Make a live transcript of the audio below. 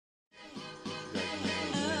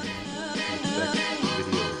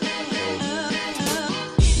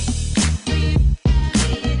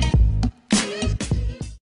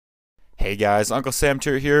guys,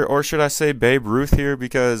 Unclesamturret here, or should I say Babe Ruth here,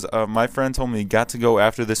 because my friend told me got to go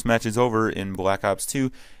after this match is over in Black Ops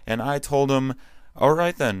 2, and I told him,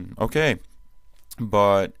 alright then, okay.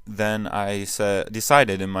 But then I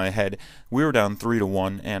decided in my head we were down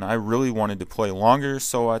 3-1, and I really wanted to play longer,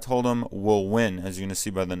 so I told him we'll win, as you're going to see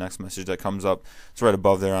by the next message that comes up. It's right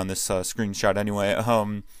above there on this screenshot anyway. I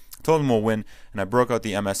told him we'll win, and I broke out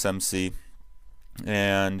the MSMC,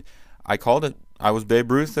 and I called it. I was Babe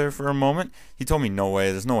Ruth there for a moment. He told me, no way,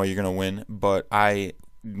 there's no way you're going to win. But I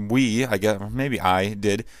guess, maybe I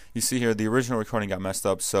did. You see here, the original recording got messed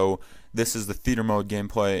up. So this is the theater mode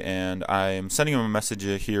gameplay. And I am sending him a message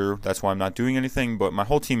here. That's why I'm not doing anything. But my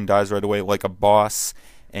whole team dies right away like a boss.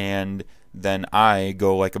 And then I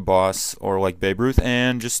go like a boss or like Babe Ruth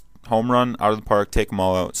and just home run out of the park, take them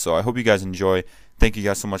all out. So I hope you guys enjoy. Thank you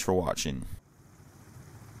guys so much for watching.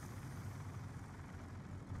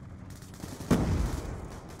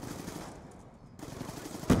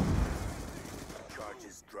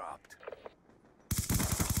 Dropped.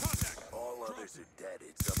 All others are dead.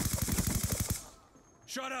 It's up.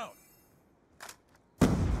 Shut out.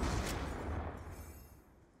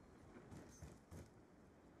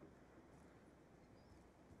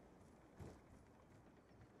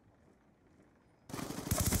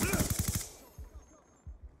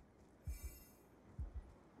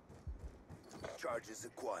 Charges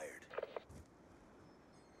acquired.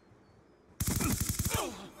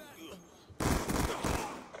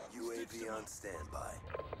 UAV on standby.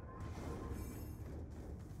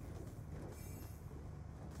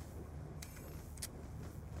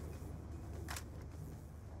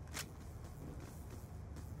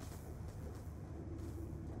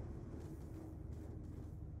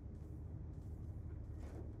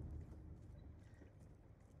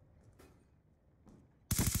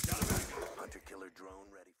 Hunter killer drone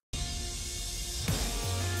ready.